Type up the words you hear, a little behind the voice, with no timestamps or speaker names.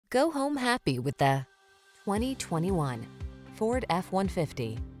Go home happy with the 2021 Ford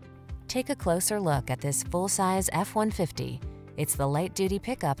F-150. Take a closer look at this full-size F-150. It's the light-duty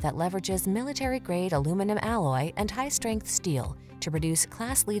pickup that leverages military-grade aluminum alloy and high-strength steel to produce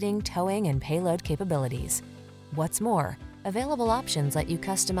class-leading towing and payload capabilities. What's more, available options let you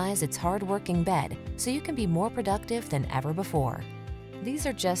customize its hard-working bed so you can be more productive than ever before. These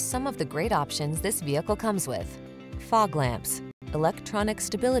are just some of the great options this vehicle comes with: fog lamps, electronic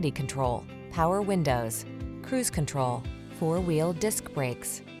stability control, power windows, cruise control, four-wheel disc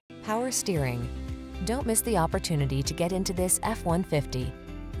brakes, power steering. Don't miss the opportunity to get into this F-150,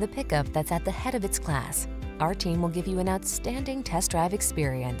 the pickup that's at the head of its class. Our team will give you an outstanding test drive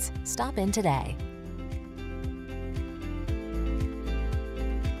experience. Stop in today.